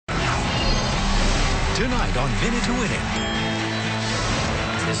Tonight on Minute to Win It.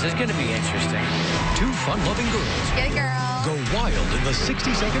 This is going to be interesting. Two fun-loving girls Good girl. go wild in the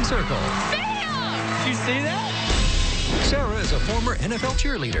 60-second circle. Did you see that? Sarah is a former NFL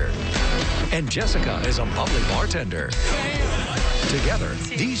cheerleader. And Jessica is a bubbly bartender. Together,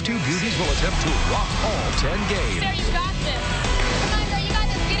 these two beauties will attempt to rock all 10 games. Sarah, you got this. Come on, girl, you got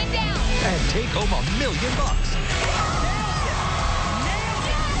this. Get it down. And take home $1 million.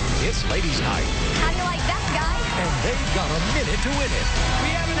 It's ladies' night, How do you like that, guys? and they've got a minute to win it. We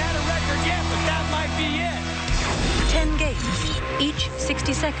haven't had a record yet, but that might be it. 10 games, each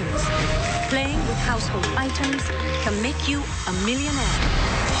 60 seconds. Playing with household items can make you a millionaire.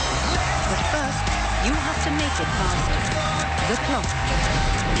 But first, you have to make it past the clock.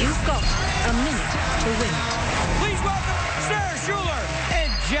 You've got a minute to win it. Please welcome Sarah Schuler and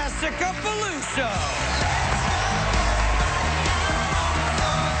Jessica Beluso.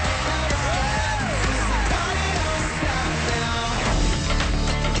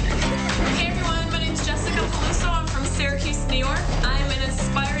 Hey everyone, my name's Jessica Beluso. I'm from Syracuse, New York. I'm an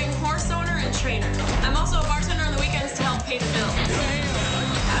aspiring horse owner and trainer. I'm also a bartender on the weekends to help pay the bills.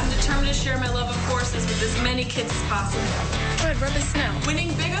 I'm determined to share my love of horses with as many kids as possible. Good, rub the snow.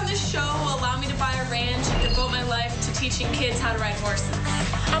 Winning big on this show will allow me to buy a ranch and devote my life to teaching kids how to ride horses.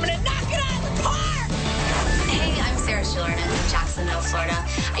 I'm gonna knock it out of the park! Hey, I'm Sarah Schuler and I'm from Jacksonville, Florida.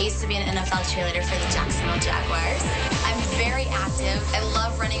 I used to be an NFL cheerleader for the Jacksonville Jaguars. I'm very active. I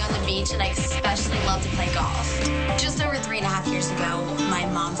love running on the beach and I especially love to play golf. Just over 3.5 years ago, my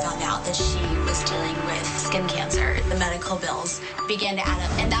mom found out that she was dealing with skin cancer. The medical bills began to add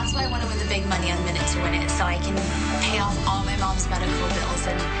up, and that's why I want to win the big money on Minute to Win It, so I can pay off all my mom's medical bills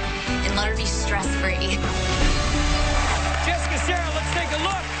and let her be stress-free. Jessica, Sarah, let's take a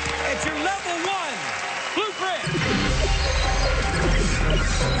look at your level 1 blueprint.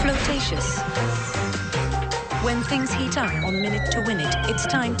 Flirtatious. When things heat up on Minute to Win It, it's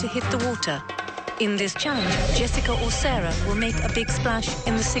time to hit the water. In this challenge, Jessica or Sarah will make a big splash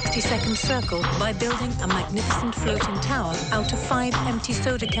in the 60-second circle by building a magnificent floating tower out of 5 empty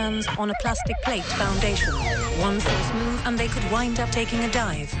soda cans on a plastic plate foundation. One false move and they could wind up taking a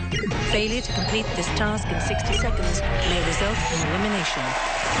dive. Failure to complete this task in 60 seconds may result in elimination.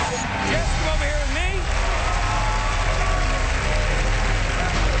 Jess, come over here with me.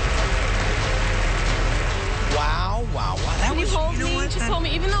 Wow, wow, wow. That Can you was, hold know me? what? Just hold me.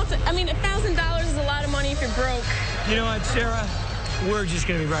 Even though it's, $1,000 is a lot of money if you're broke. You know what, Sarah? We're just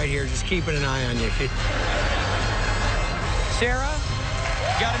going to be right here, just keeping an eye on you. Sarah,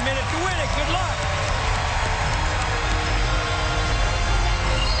 got a minute to win it. Good luck.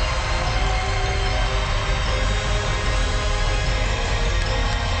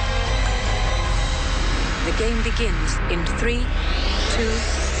 The game begins in 3, 2, 1.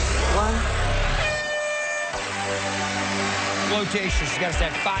 Flotation. She's got us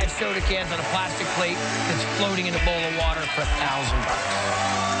at 5 soda cans on a plastic plate that's floating in a bowl of water for $1,000.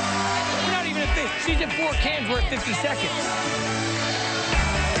 We're not even at 50. She's at 4 cans. We're at 50 seconds.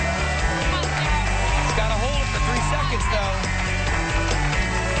 Got to hold it for 3 seconds, though.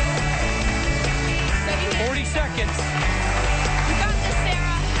 40 seconds. You got this,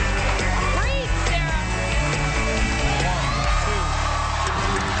 Sarah. Breathe, Sarah. 1,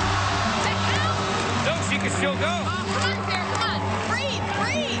 2. No, she can still go. Oh, come on, Sarah. Come on. Breathe,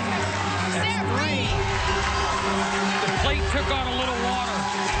 breathe. Sarah, breathe. The plate took on a little water.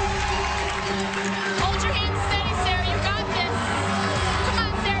 Hold your hands steady, Sarah. You got this. Come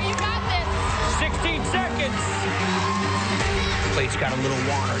on, Sarah. You got this. 16 seconds. The plate's got a little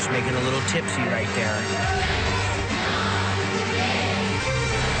water. It's making a little tipsy right there.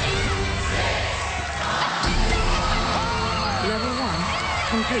 Level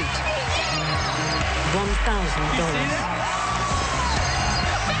 1 complete. $1,000.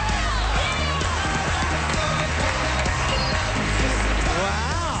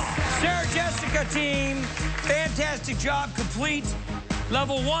 Wow. Sarah Jessica team, fantastic job, complete.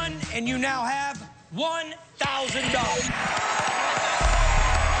 Level 1, and you now have $1,000.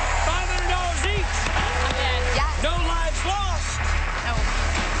 $500 each. Yes. No lives lost. No.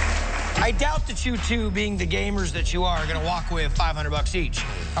 I doubt that you two, being the gamers that you are going to walk away with $500 each.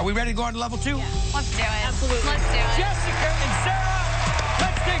 Are we ready to go on to level 2? Let's do it. Absolutely. Let's do it. Jessica and Sarah,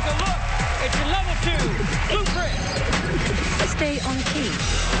 let's take a look at your level 2 blueprint. Stay on key.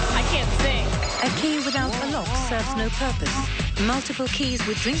 I can't sing. A key without a lock serves no purpose. Multiple keys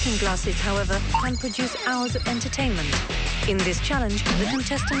with drinking glasses, however, can produce hours of entertainment. In this challenge, the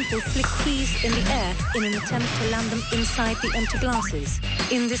contestant will flick keys in the air in an attempt to land them inside the empty glasses.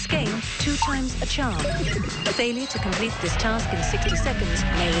 In this game, 2 times a charm. Failure to complete this task in 60 seconds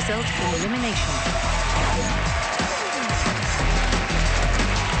may result in elimination.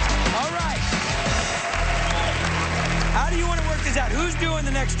 All right. How do you want to work this out? Who's doing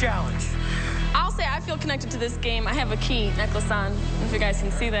the next challenge? I'll say I feel connected to this game. I have a key necklace on, if you guys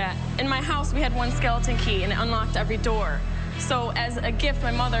can see that. In my house, we had one skeleton key, and it unlocked every door. So as a gift,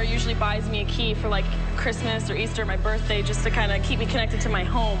 my mother usually buys me a key for like Christmas or Easter, my birthday, just to kind of keep me connected to my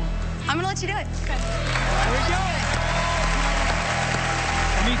home. I'm gonna let you do it. Okay. Here we go.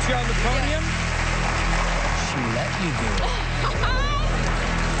 Meet you on the podium. She let you do it.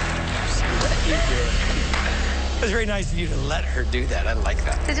 She let you do it. It was very nice of you to let her do that. I like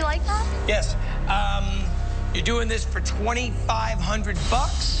that. Did you like that? Yes. You're doing this for $2,500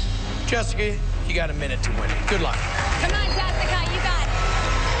 bucks. Jessica, you got a minute to win it. Good luck. Come on, Jessica, you got it.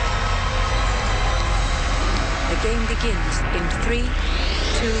 The game begins in 3,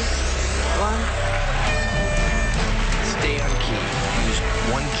 2, 1. Stay on key. Use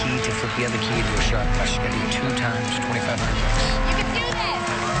one key to flip the other key into a shot. Plus, you got to do 2 times $2,500. You can do this.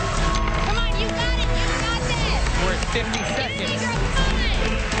 Come on, you got it. You got this. We're at 50 seconds. Come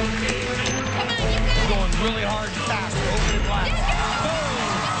on, you got it. Going really hard and fast. Over the glass. Boom.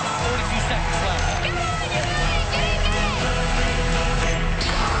 42 seconds left. Come on, you got it. Get it,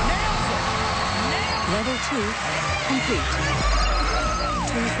 Level 2 complete.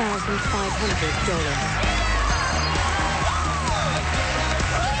 $2,500.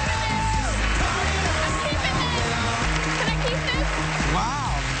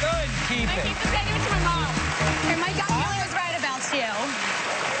 Wow. Good. Keep I it. keep this. I give it to my mom. Here, my gut feeling was right about you.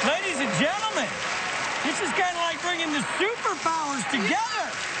 Ladies and gentlemen, this is kind of like bringing the superpowers together.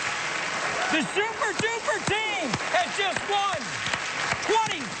 The super duper team has just won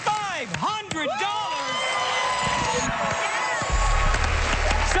 $2,500.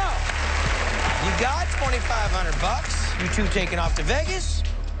 So, you got $2,500 bucks. You two taking off to Vegas,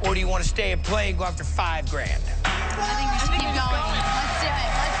 or do you want to stay and play and go after $5 grand? I think we should keep going. Let's do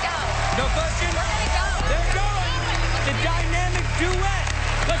it. Let's go. No question? We're gonna go. They're going. The dynamic duet.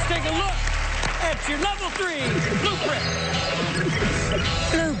 Let's take a look at your level 3 blueprint.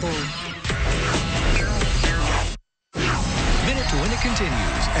 Blow ball. Minute to Win It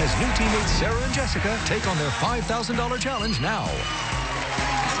continues as new teammates Sarah and Jessica take on their $5,000 challenge now.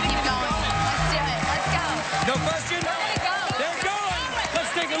 Keep going. Let's do it. Let's go. No question? We're gonna go. They're going. Let's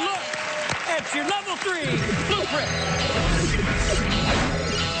take a look at your level 3 blueprint.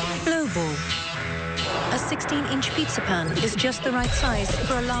 Blow ball. A 16-inch pizza pan is just the right size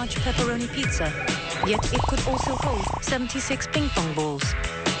for a large pepperoni pizza, yet it could also hold 76 ping pong balls.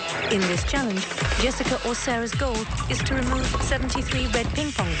 In this challenge, Jessica or Sarah's goal is to remove 73 red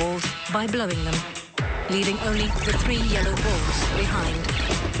ping pong balls by blowing them, leaving only the 3 yellow balls behind.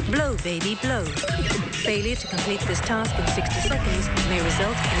 Blow, baby, blow. Failure to complete this task in 60 seconds may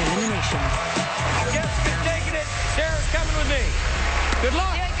result in elimination. Jessica's taking it. Sarah's coming with me. Good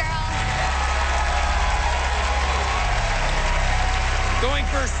luck. Do it, girl. Going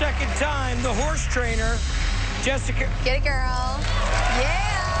for a second time, the horse trainer, Jessica. Get it, girl.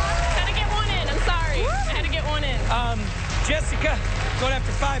 Yeah. Had to get one in. I'm sorry. I had to get one in. Jessica, going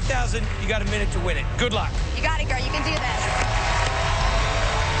after 5,000. You got a minute to win it. Good luck. You got it, girl. You can do this.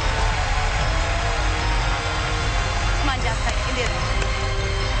 Come on, Jessica. You can do this.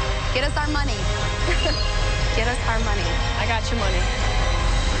 Get us our money. Get us our money. I got your money.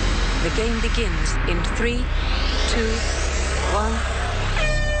 The game begins in 3, 2, 1.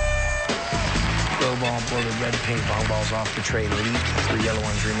 Blow ball, blow the red ping pong balls off the tray. Leave the 3 yellow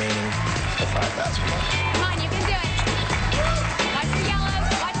ones remaining for $5,000. Come on, you can do it. Watch the yellow.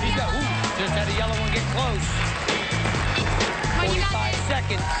 Watch the yellow. Just had a yellow one get close. Come on, you got 45 this.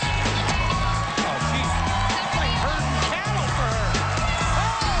 seconds. Oh, she's like herding cattle for her.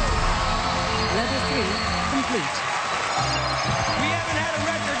 Level 3 complete. We haven't had a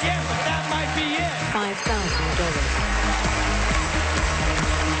record yet, but that might be it. $5,000.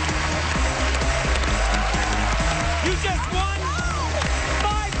 You just won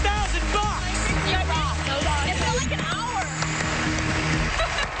 $5,000 bucks. You're wrong. So long. It's been like an hour.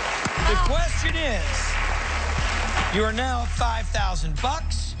 The question is, you are now at 5,000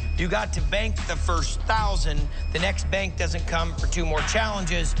 bucks. You got to bank the first 1,000. The next bank doesn't come for 2 more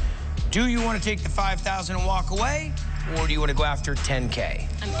challenges. Do you want to take the 5,000 and walk away, or do you want to go after 10K?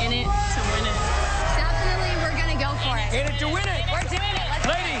 I'm in it to win it. Definitely, we're going to go for it. In it to win it. We're doing it. Let's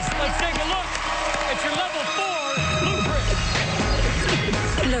Ladies, let's take a look at your level 4 blueprint.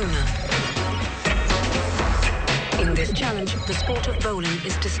 Lona. In this challenge, the sport of bowling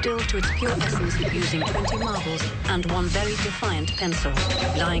is distilled to its pure essence using 20 marbles and one very defiant pencil.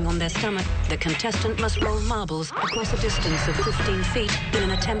 Lying on their stomach, the contestant must roll marbles across a distance of 15 feet in an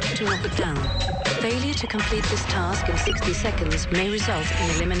attempt to knock it down. Failure to complete this task in 60 seconds may result in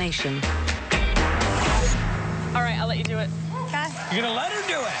elimination. All right, I'll let you do it. Okay. You're gonna let her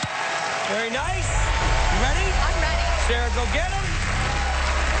do it. Very nice. You ready? I'm ready. Sarah, go get him.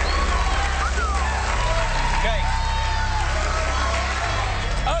 Okay.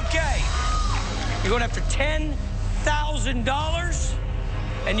 Okay. You're going after $10,000,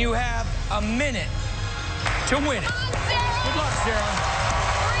 and you have a minute to win it. Good luck, Sarah.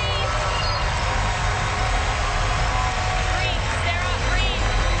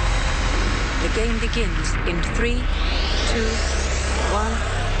 The game begins in 3, 2, 1.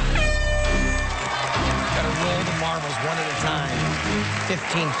 Gotta roll the marbles one at a time.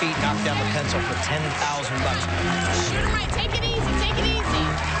 15 feet, knock down the pencil for $10,000. Shoot him right. Take it easy. Take it easy.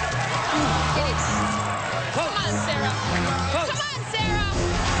 Get it. Come on, Sarah. Come on, Sarah.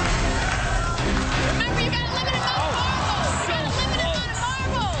 Remember, you got a limited amount of marbles. You got a limited amount of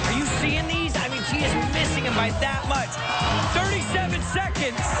marbles. Are you seeing these? I mean, she is missing him by that much. 37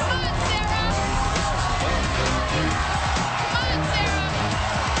 seconds. Come on, Sarah.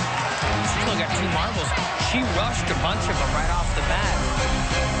 She's only got 2 marbles. She rushed a bunch of them right off the bat.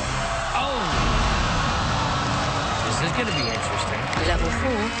 Oh! This is going to be interesting. Level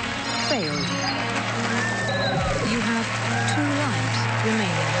 4, failed. You have 2 lives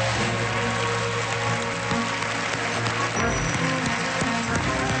remaining.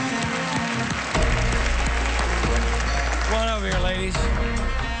 Come on over here, ladies.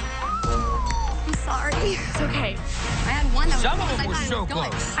 I'm sorry. It's okay. I had one that was Some of close. them I were thought it so was going.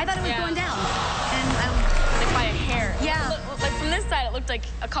 close. I thought it was Yeah. going down. And Like by a hair. Yeah. Like from this side, it looked like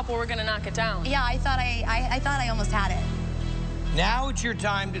a couple were gonna knock it down. yeah, I thought I almost had it. Now it's your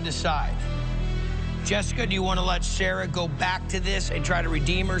time to decide. Jessica, do you want to let Sarah go back to this and try to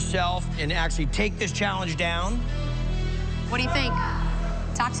redeem herself and actually take this challenge down? What do you think?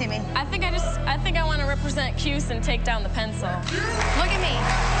 Talk to me. I think I want to represent Cuse and take down the pencil. Look at me.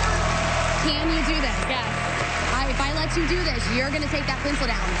 Can you do this? Yes. If I let you do this, you're going to take that pencil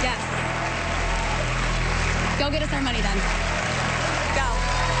down. Yes. Go get us our money then. Go.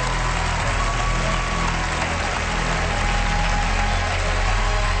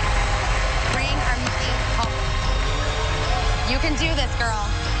 Bring our money home. You can do this, girl.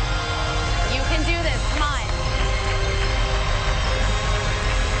 You can do this. Come on.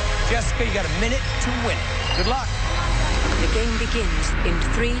 Jessica, you got a minute to win it. Good luck. The game begins in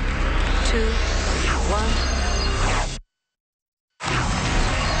 3, 2, 1.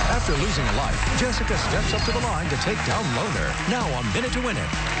 After losing a life, Jessica steps up to the line to take down Loner. Now a minute to win it.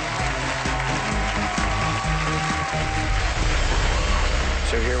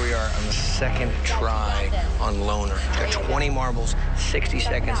 So here we are on the second try on Loner. Got 20 marbles, 60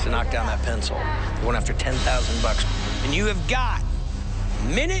 seconds to knock down that pencil. We're going after $10,000. And you have got a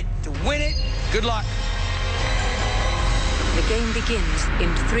minute to win it. Good luck. The game begins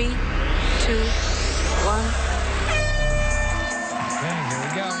in 3, 2, 1. Okay, here we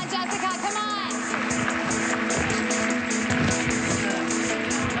go. Come on, Jessica. Come on.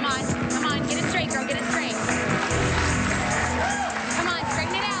 Come on. Come on. Get it straight, girl. Get it straight. Come on.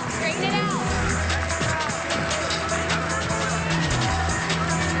 Straighten it out. Straighten it out.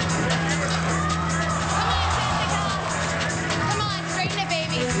 Come on, Jessica. Come on. Straighten it,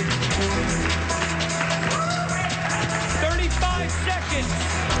 baby. 35 seconds.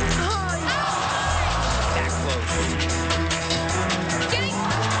 That close. Get it.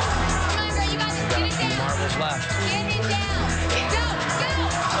 Come on, girl. You got this. Get it down. Marbles left. Get it down. Go. Go.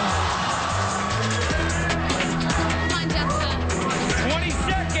 Come on, Jessica. 20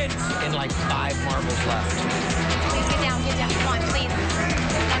 seconds. And like 5 marbles left. Please get down. Get down. Come on, please.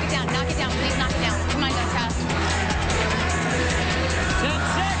 Knock it down. Knock it down. Please knock it down. Come on, Jessica. 10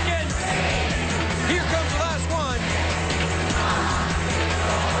 seconds. Here comes the last one.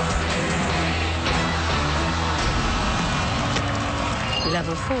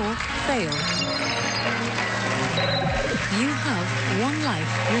 Level 4, failed. You have 1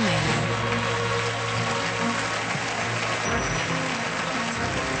 life remaining.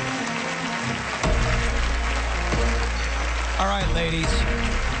 All right, ladies.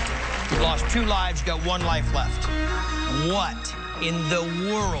 You've lost 2 lives, you got 1 life left. What in the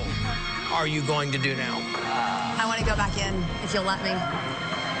world are you going to do now? I want to go back in, if you'll let me.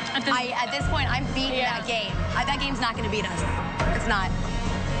 At this point, I'm beating that game. That game's not going to beat us. It's not.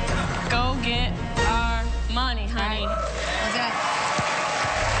 Go get our money, honey. Let's do it.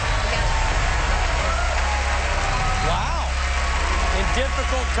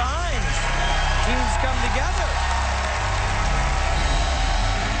 difficult times, teams come together.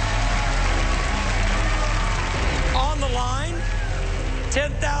 On the line,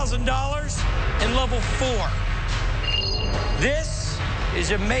 $10,000 in level 4. This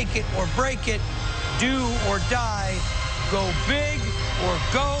is a make it or break it, do or die, go big or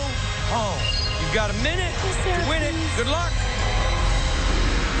go home. You've got a minute to win it. Good luck.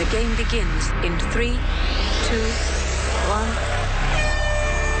 The game begins in 3, 2, 1.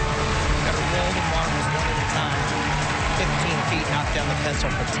 Gotta roll the marbles one at a time. 15 feet, knock down the pencil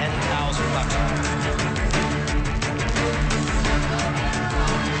for $10,000.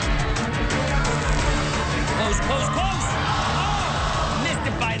 Close, close, close! Oh! Missed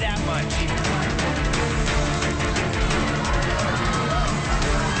it by that much.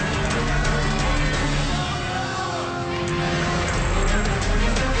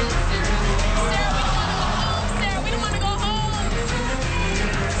 Sarah, we don't want to go home.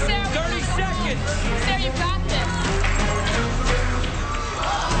 Sarah, 30 seconds! Sarah, you got this.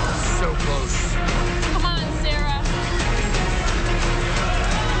 So close. Come on, Sarah.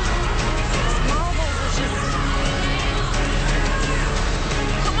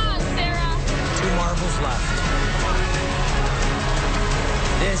 Come on, Sarah. 2 marbles left.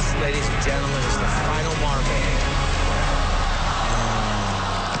 This, ladies and gentlemen, is the final marble.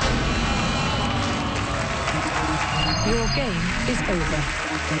 Your game is over.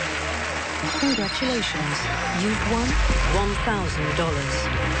 Congratulations. You've won $1,000.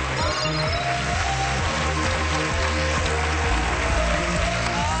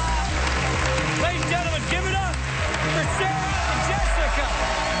 Ladies and gentlemen, give it up for Sarah and Jessica.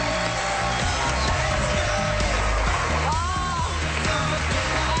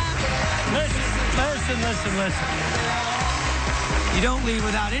 Listen. You don't leave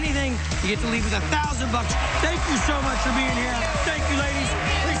without anything. You get to leave with $1,000. Thank you so much for being here. Thank you, ladies.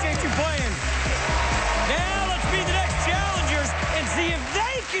 Appreciate you playing. Now let's be the next challengers and see if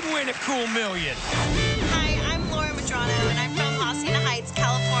they can win a cool million. Hi, I'm Laura Madrano, and I'm from Hacienda Heights,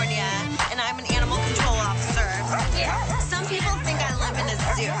 California, and I'm an animal control officer. Some people think I live in a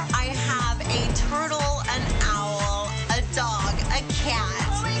zoo. I have a turtle, an owl, a dog, a cat,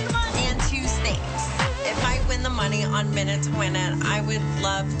 and 2 snakes. If I win the money on Minute to Win It, I would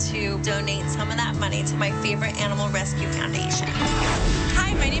love to donate some of that money to my favorite animal rescue foundation.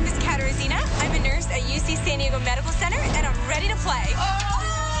 Hi, my name is Katarzyna. I'm a nurse at UC San Diego Medical Center, and I'm ready to play.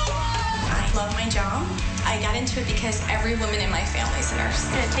 I love my job. I got into it because every woman in my family is a nurse.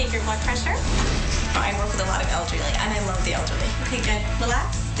 Gonna take your blood pressure. I work with a lot of elderly, and I love the elderly. Okay, good.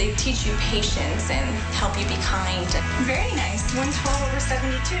 Relax. They teach you patience and help you be kind. Very nice.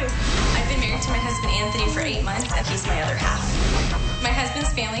 112/72. I've been married to my husband Anthony for 8 months, and he's my other half. My husband's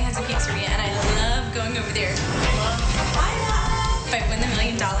family has a pizzeria, and I love going over there. If I win the $1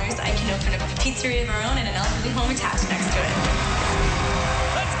 million, I can open a pizzeria of our own and an elderly home attached next to it.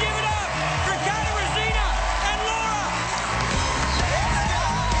 Let's give it up for Katarzyna and Laura.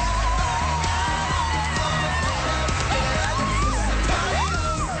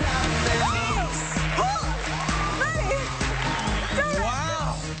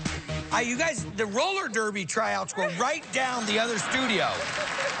 Wow. You guys, the roller derby tryouts were right down the other studio.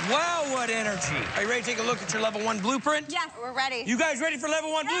 Wow, what energy. Are you ready to take a look at your level 1 blueprint? Yes, we're ready. You guys ready for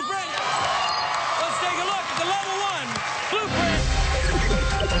level 1 blueprint? Let's take a look at the level 1 blueprint.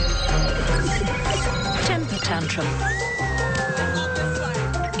 Temper tantrum.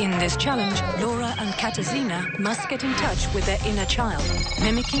 In this challenge, Laura and Katarzyna must get in touch with their inner child.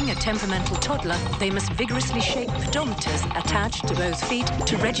 Mimicking a temperamental toddler, they must vigorously shake pedometers attached to both feet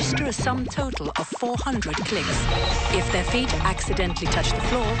to register a sum total of 400 clicks. If their feet accidentally touch the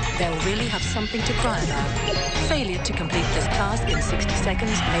floor, they'll really have something to cry about. Failure to complete this task in 60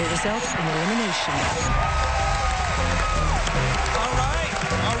 seconds may result in elimination.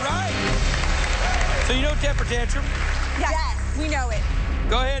 All right. So you know temper tantrum? Yes, we know it.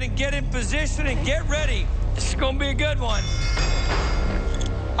 Go ahead and get in position and get ready. This is going to be a good one.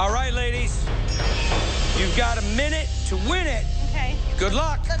 All right, ladies. You've got a minute to win it. Okay. Good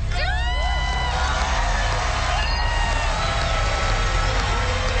luck. Let's do it!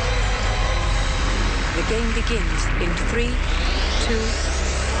 The game begins in 3, 2, 1.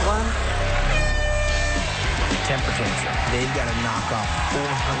 Temper tantrum. They've got to knock off 400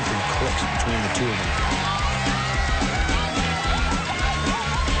 clicks between the 2 of them.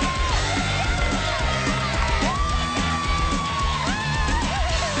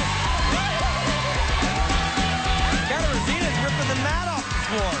 The mat off the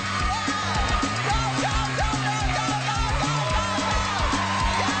floor.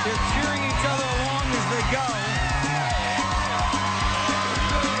 They're cheering each other along as they go.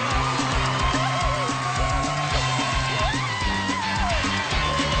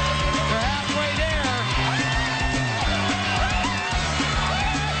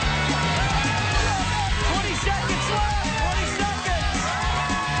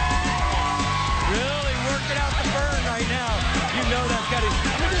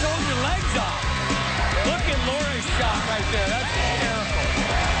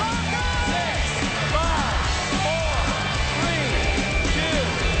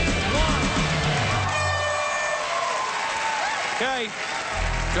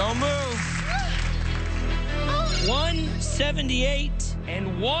 178,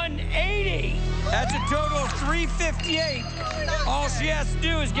 and 180. That's a total of 358. All she has to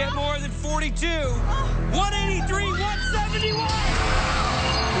do is get more than 42. 183, 171.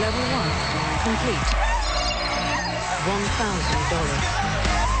 Level 1 complete. $1,000.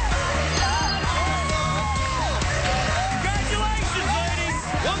 Congratulations, ladies.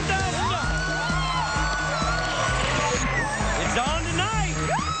 $1,000. It's on tonight.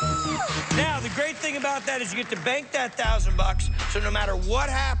 Now, the great thing about that is you get to bank that $1,000, so no matter what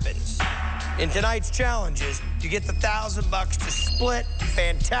happens in tonight's challenges, you get the $1,000 to split.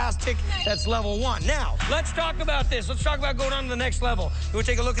 Fantastic. That's level 1. Now, let's talk about this. Let's talk about going on to the next level. You want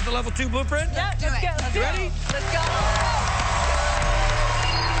to take a look at the level 2 blueprint? Yeah, let's go. You ready? Let's go.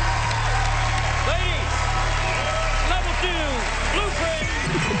 Ladies, level 2 blueprint.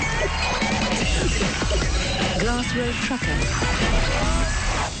 Glass Road Trucker.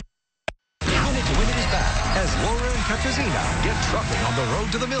 Minute to Win It is back as Laura and Katarzyna get trucking on the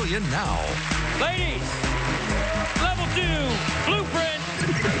road to the million now. Ladies, level 2 blueprint.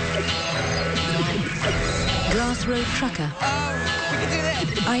 Glass Road Trucker. We can do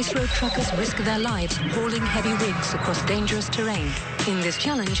this. Ice road truckers risk their lives hauling heavy rigs across dangerous terrain. In this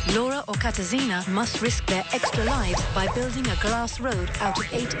challenge, Laura or Katarzyna must risk their extra lives by building a glass road out of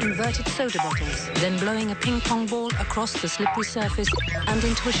 8 inverted soda bottles, then blowing a ping pong ball across the slippery surface and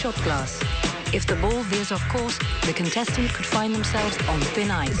into a shot glass. If the ball veers off course, the contestant could find themselves on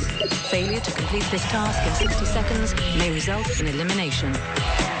thin ice. Failure to complete this task in 60 seconds may result in elimination. You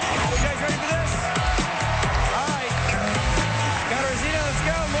guys ready for this? All right. Katarzyna, let's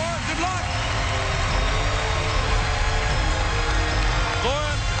go. Laura, good luck.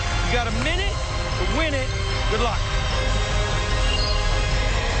 Laura, you got a minute to win it. Good luck.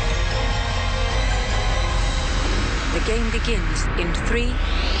 The game begins in 3, 2, 1.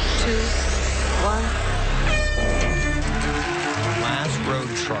 Glass road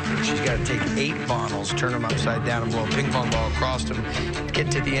trucker. She's got to take 8 bottles, turn them upside down, and blow a ping pong ball across them. Get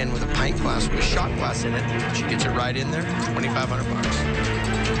to the end with a pint glass with a shot glass in it. She gets it right in there. $2,500.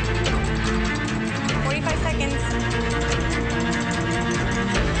 45 seconds.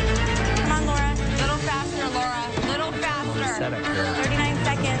 Come on, Laura. Little faster, Laura. Little faster. Setup here. 39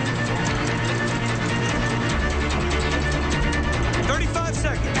 seconds. 35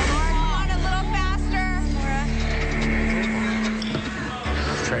 seconds. Laura, come on, a little faster. Laura.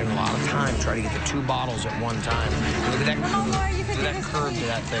 Trading a lot of time. Try to get the 2 bottles at one time. Look at that Come on, Laura, you can Look at that do this. curve to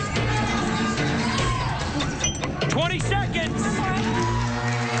that thing. 20 seconds.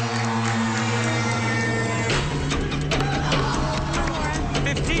 Come on, Laura.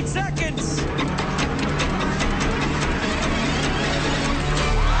 15 seconds.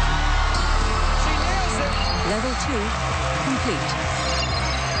 She nails it. Level 2 complete.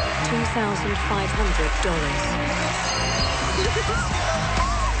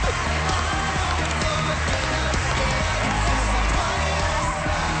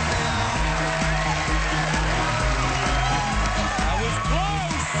 That was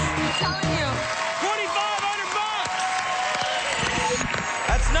close. I'm telling you. $2,500.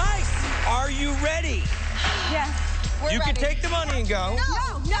 That's nice. Are you ready? Yes. You can take the money and go. No,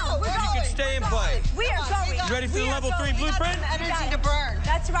 we're You going. can stay and play. We are going. You ready for the We are level 3 going. blueprint? Energy to burn.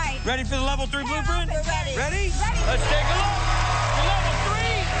 That's right. Ready for the level 3 blueprint? We're ready. Ready? Ready. Let's take a look. The level 3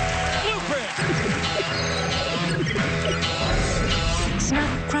 blueprint.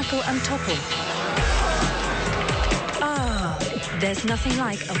 Snap, crackle, and topple. Ah, there's nothing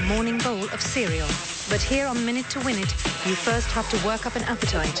like a morning bowl of cereal. But here on Minute to Win It, you first have to work up an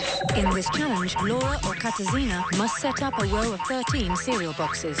appetite. In this challenge, Laura or Katarzyna must set up a row of 13 cereal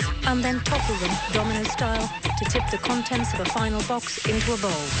boxes and then topple them, domino style, to tip the contents of a final box into a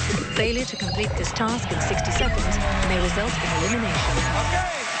bowl. Failure to complete this task in 60 seconds may result in elimination. Okay.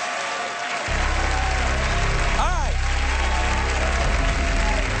 All right.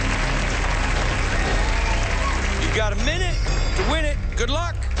 You got a minute to win it. Good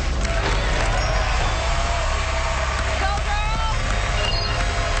luck. Go, girl.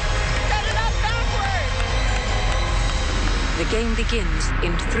 Set it up backwards. The game begins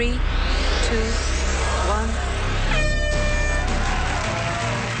in 3, 2, 1.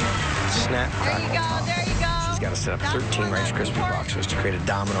 Snap, There you go. There you go. She's got to set up 13 Rice Krispie boxes to create a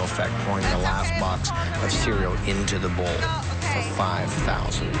domino effect, pouring the last box of cereal into the bowl for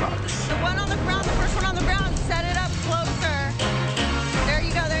 $5,000. The one on the ground, the first one on the ground, set it up closer. There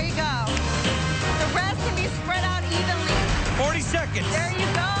you go, there you go. The rest can be spread out evenly. 40 seconds. There you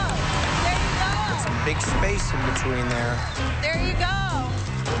go. There you go. Some big space in between there. There you go.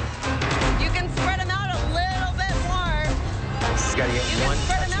 You can spread them out a little bit more. She's got to get You one can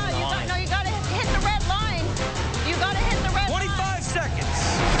spread touch them out. of the line. You got to hit the red line. You got to hit the red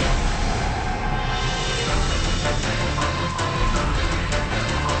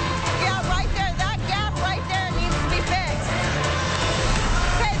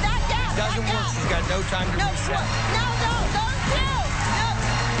set. No, those two. No.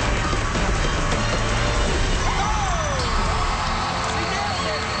 She nailed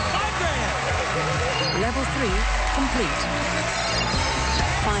it. $5,000. Level 3 complete.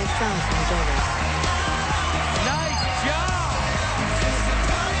 $5,000. Nice job.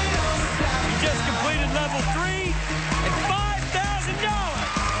 You just completed level 3 and $5,000.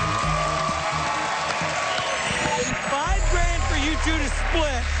 $5,000 for you two to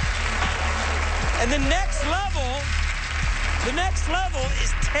split. And the next level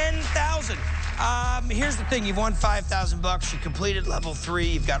is $10,000. Here's the thing, you've won $5,000. You completed level 3,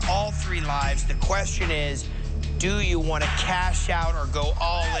 you've got all 3 lives. The question is, do you want to cash out or go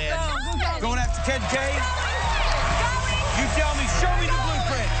all in? Going after 10K? You tell me, show me the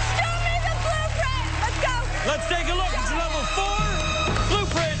blueprint. Show me the blueprint. Let's go. Let's take a look. It's level 4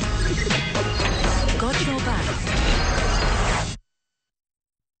 blueprint. Got your back.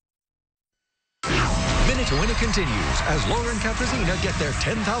 Minute to Win It continues as Laura and Katrina get their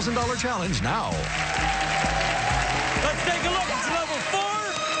 $10,000 challenge now. Let's take a look. It's level 4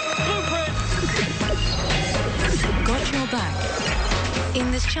 blueprint. Got your back. In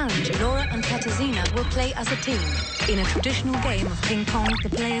this challenge, Laura and Katarzyna will play as a team. In a traditional game of ping pong, the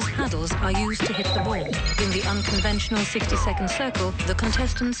players' paddles are used to hit the ball. In the unconventional 60-second circle, the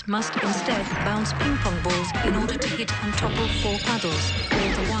contestants must instead bounce ping pong balls in order to hit and topple 4 paddles,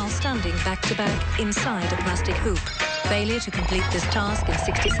 all the while standing back-to-back inside a plastic hoop. Failure to complete this task in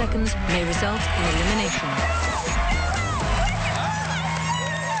 60 seconds may result in elimination.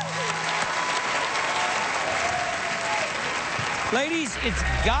 Ladies, it's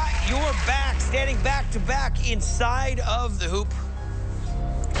got your back, standing back to back inside of the hoop.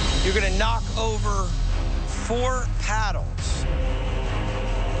 You're gonna knock over 4 paddles.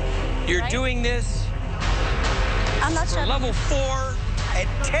 You're doing this I'm not sure. level 4 at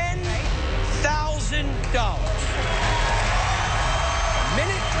 $10,000.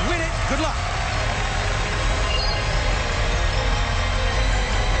 Minute, win it, good luck.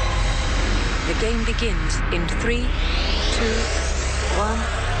 The game begins in 3, 2, 1.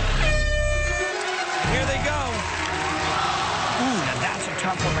 Here they go. Ooh, now that's a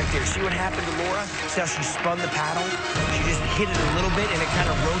tough one right there. See what happened to Laura? See how she spun the paddle? She just hit it a little bit and it kind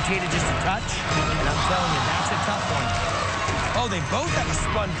of rotated just a touch. And I'm telling you, that's a tough one. Oh, they both have a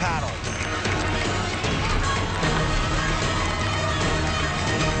spun paddle.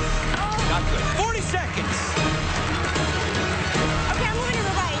 Not good. 40 seconds. Okay, I'm moving to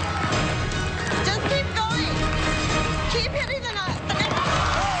the right. Just keep going. Keep hitting the nut.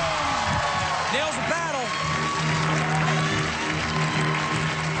 Nails the paddle.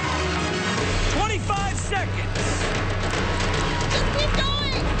 25 seconds. Just keep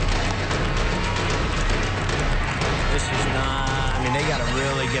going. This is not, I mean, they got to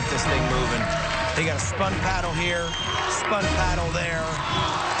really get this thing moving. They got a spun paddle here, spun paddle there.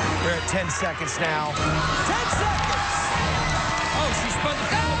 We're at 10 seconds now. 10 seconds! Oh, she spun the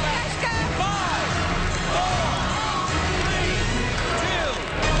paddle back. 5, 4, 3, 2,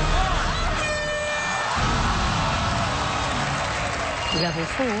 1. Level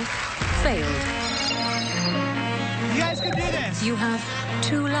 4 failed. You guys can do this. You have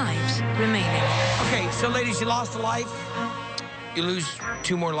 2 lives remaining. Okay, so ladies, you lost a life. You lose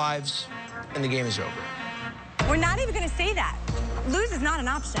 2 more lives, and the game is over. We're not even going to say that. Lose is not an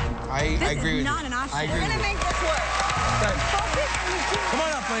option. I agree with you. This is not an option. I agree We're with gonna you. make this work. Okay. Focus on the team. Come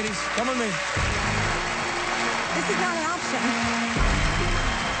on up, ladies. Come with me. This is not an option.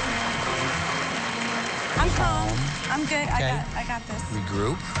 I'm calm. I'm good. Okay. I got this.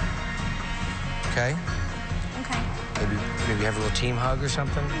 Regroup. Okay. Okay. Maybe have a little team hug or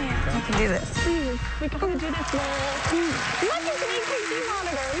something. Yeah. We can do this. We can do this now. Look, it's an EKG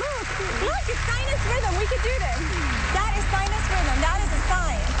monitor. Look, it's sinus rhythm. We could do this. That is sinus rhythm. That is a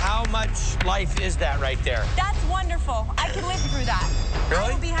sign. How much life is that right there? That's wonderful. I can live through that. Really?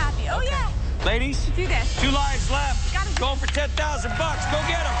 I will be happy. Oh, yeah. Ladies, Do this. 2 lives left. Gotta do Going for $10,000. Go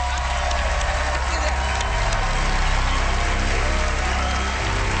get them.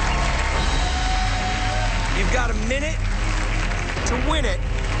 You've got a minute to win it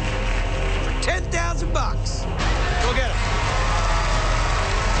for $10,000. Go get them.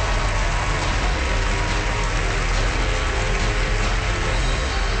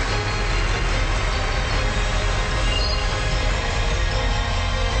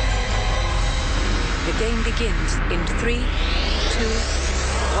 The game begins in 3, 2,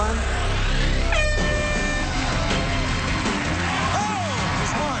 1.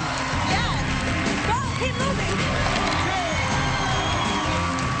 Just one. Yes. Go. Keep moving.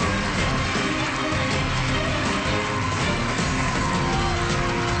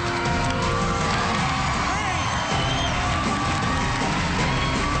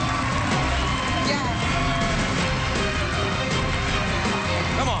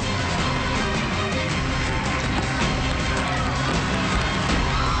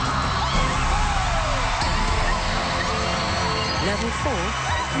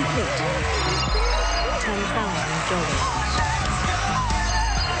 complete. $10,000.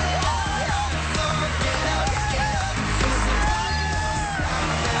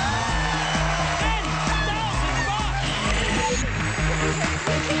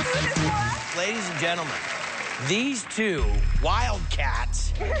 Ladies and gentlemen, these two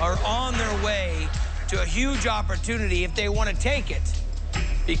Wildcats are on their way to a huge opportunity if they want to take it,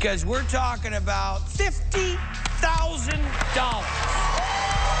 because we're talking about $50,000.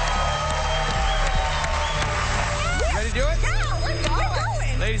 Ready to do it? Yeah, we're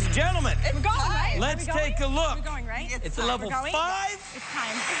going. Ladies and gentlemen, We're going, right? let's take a look. We're going, right? It's a level 5. It's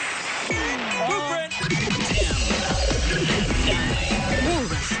time. Blueprint.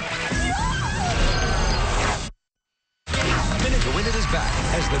 Walrus. Minute to Win It is back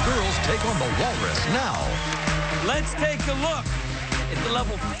as the girls take on the Walrus now. Let's take a look at the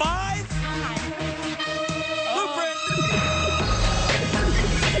level 5. Blueprint.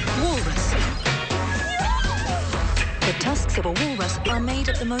 Walrus. The tusks of a walrus are made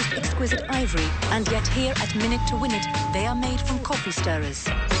of the most exquisite ivory, and yet here at Minute to Win It, they are made from coffee stirrers.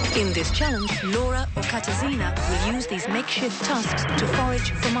 In this challenge, Laura or Katarzyna will use these makeshift tusks to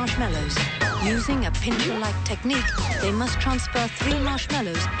forage for marshmallows. Using a pincher-like technique, they must transfer 3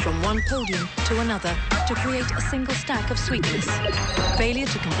 marshmallows from one podium to another to create a single stack of sweetness. Failure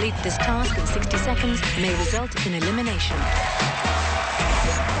to complete this task in 60 seconds may result in elimination.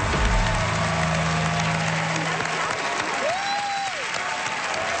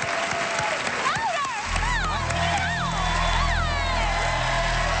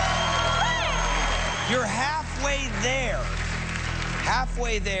 You're halfway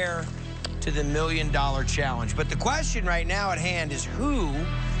there to the $1 million challenge. But the question right now at hand is who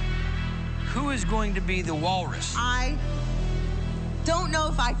is going to be the walrus? I don't know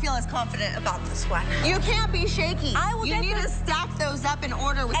if I feel as confident about this one. You can't be shaky. You need to stack those up in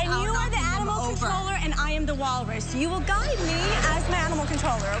order without And you are the animal controller, and I am the walrus. You will guide me as my animal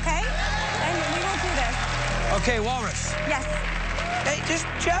controller, okay? And we will do this. Okay, walrus. Yes. Hey,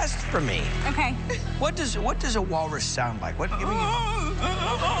 just for me. Okay. What does a walrus sound like? What? Give me.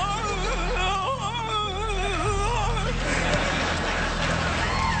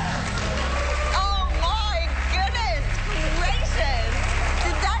 Oh my goodness gracious!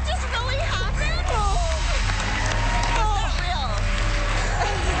 Did that just really happen? Is that real?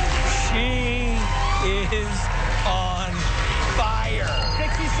 She is on fire.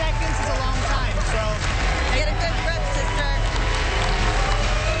 60 seconds is a long time, so Get a good grip, sister.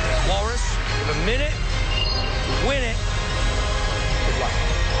 Walrus, you have a minute to win it. Good luck.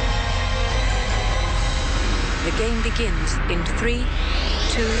 The game begins in 3,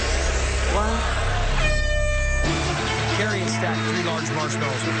 2, 1. Carry and stack 3 large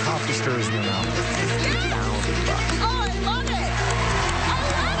marshmallows with coffee stirrers in their mouth for $50,000. Oh, I love it! I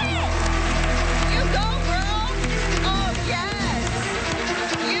love it! You go, girl! Oh, yes!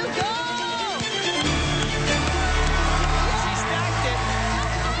 You go! She stacked it.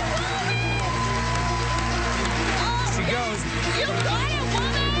 She goes. You got it,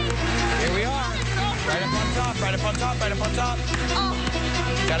 woman! Here we are. Right up on top, right up on top, right up on top. Oh,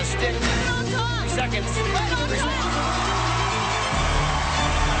 Got a stick. right on top! 3 seconds. Right on 3 top! seconds.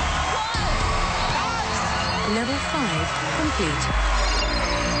 Level 5 complete.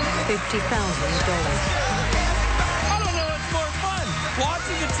 $50,000. I don't know what's more fun,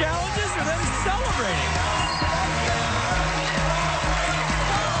 watching the challenges or them celebrating.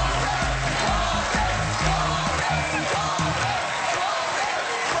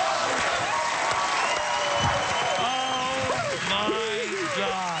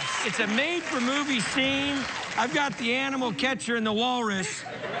 It's a made-for-movie scene. I've got the animal catcher and the walrus,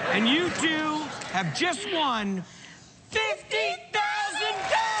 and you two have just won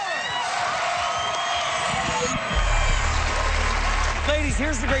 $50,000! Ladies,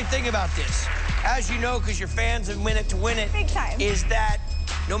 here's the great thing about this. As you know, because you're fans of Minute to Win It, Big time. is that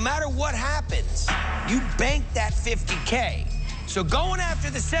no matter what happens, you bank that $50K. So going after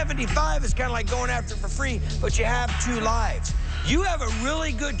the 75 is kind of like going after it for free, but you have 2 lives. You have a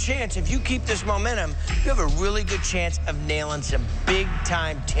really good chance, if you keep this momentum, you have a really good chance of nailing some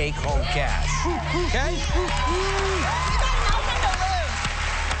big-time take-home cash. Okay? You got nothing to lose.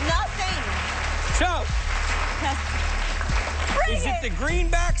 Nothing. So, Yes. Bring is it the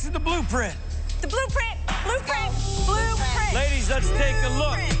greenbacks or the blueprint? The blueprint, blueprint, blueprint. Ladies, let's take a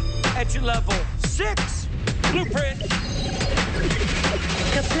look at your level 6 blueprint.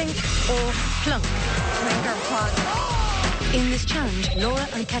 Kaplink or plunk. Finger plug. In this challenge, Laura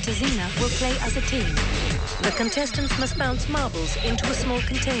and Katarzyna will play as a team. The contestants must bounce marbles into a small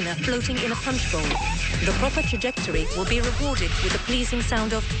container floating in a punch bowl. The proper trajectory will be rewarded with the pleasing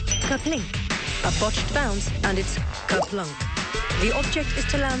sound of kerplink. A botched bounce and it's kerplunk. The object is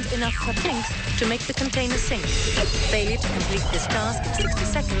to land enough kerplinks to make the container sink. Failure to complete this task in 60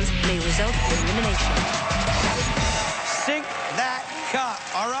 seconds may result in elimination. Sink that cup.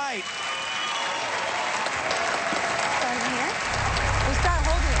 All right. Starting here. We start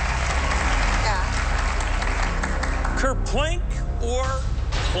holding it. Yeah. Kerplink or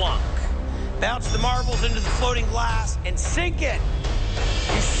plunk. Bounce the marbles into the floating glass and sink it.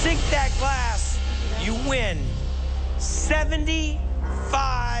 You sink that glass, you win $75,000.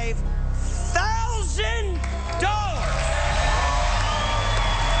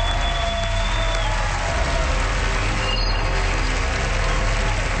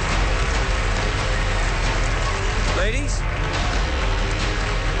 Ladies,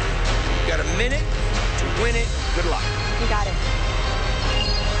 you got a minute to win it. Good luck. You got it.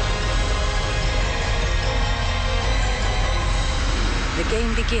 The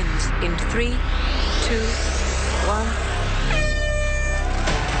game begins in 3, 2, 1.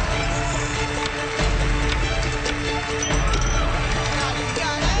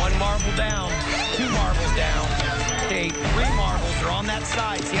 One marble down, 2 marbles down. Okay, 3 marbles are on that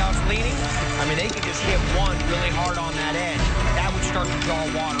side. See how it's leaning? I mean, they could just hit one really hard on that edge. That would start to draw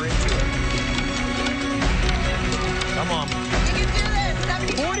water into it. Come on. You can do this.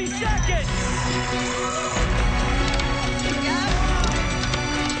 40 seconds.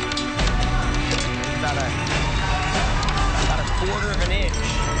 About a quarter of an inch.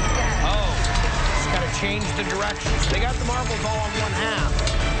 Oh, just got to change the direction. So they got the marbles all on one half.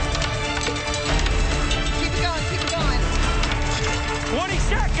 Keep it going, keep it going. 20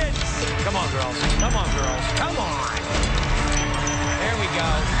 seconds. Come on, girls. Come on, girls. Come on. There we go.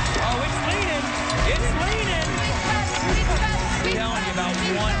 Oh, it's leaning. It's leaning. I'm telling you about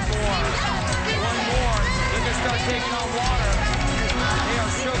one more. One more. They're going to start taking on water. They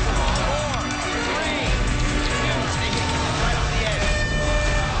are soaking on 4, 3, 2. They get right on the edge.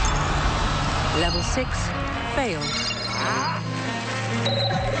 Level 6, fail.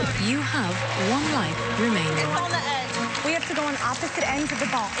 You have 1 life remaining. It's on the edge. We have to go on opposite ends of the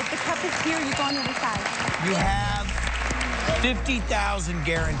ball. If the cup is here, you go on the other side. You have 50,000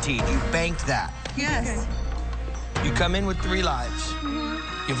 guaranteed. You banked that. Yes. Okay. You come in with 3 lives.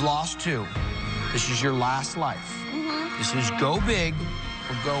 You've lost 2. This is your last life. This is go big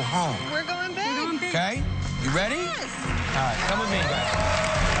or go home. We're going big. We're going big. Okay? You ready? Yes. All right, come with me, guys.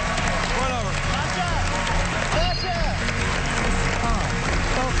 Come on over.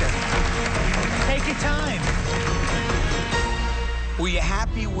 Focus. Take your time. Were you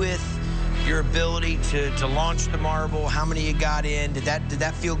happy with your ability to launch the marble? How many you got in? Did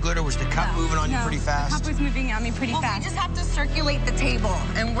that feel good, or was the cup moving on you pretty fast? The cup was moving on me pretty fast. We just have to circulate the table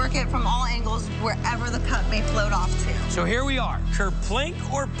and work it from all angles wherever the cup may float off to. So here we are. Kerplink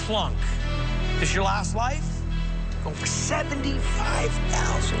or plunk? This is your last life? Going for $75,000.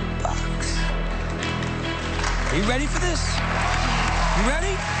 Are you ready for this? You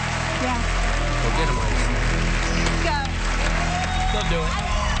ready? Yeah. Go get him, ladies. Go. They'll do it.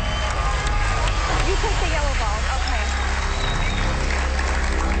 You take the yellow ball. Okay.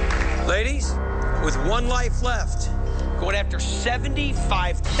 Ladies, with 1 life left, going after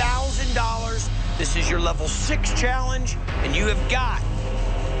 $75,000. This is your level 6 challenge, and you have got a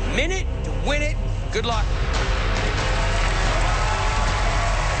minute to win it. Good luck.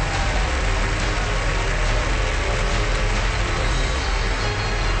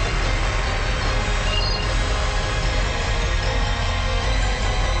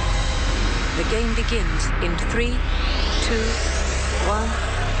 The game begins in 3, 2, 1.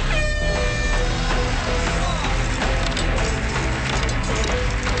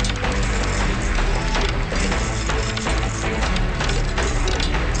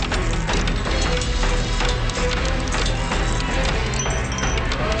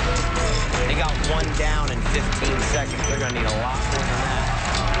 They got 1 down in 15 seconds. They're going to need a lot more than that.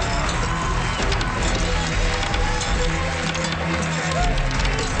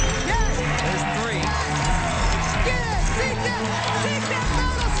 There's 3. Yes, take that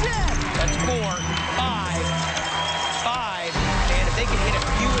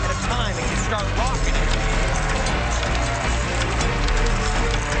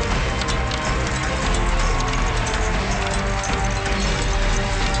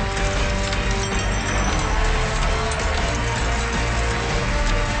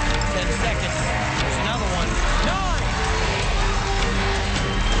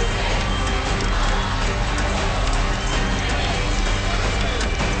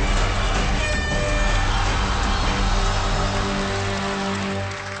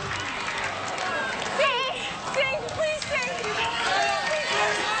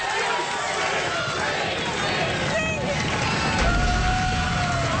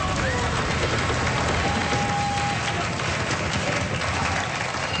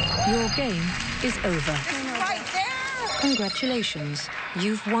game is over. Right there. Congratulations,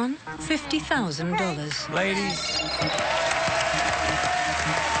 you've won $50,000. Ladies.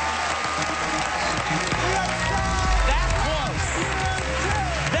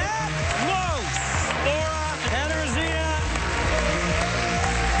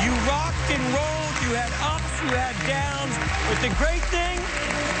 You had ups, you had downs, but the great thing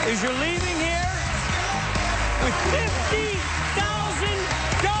is you're leaving here with $50,000.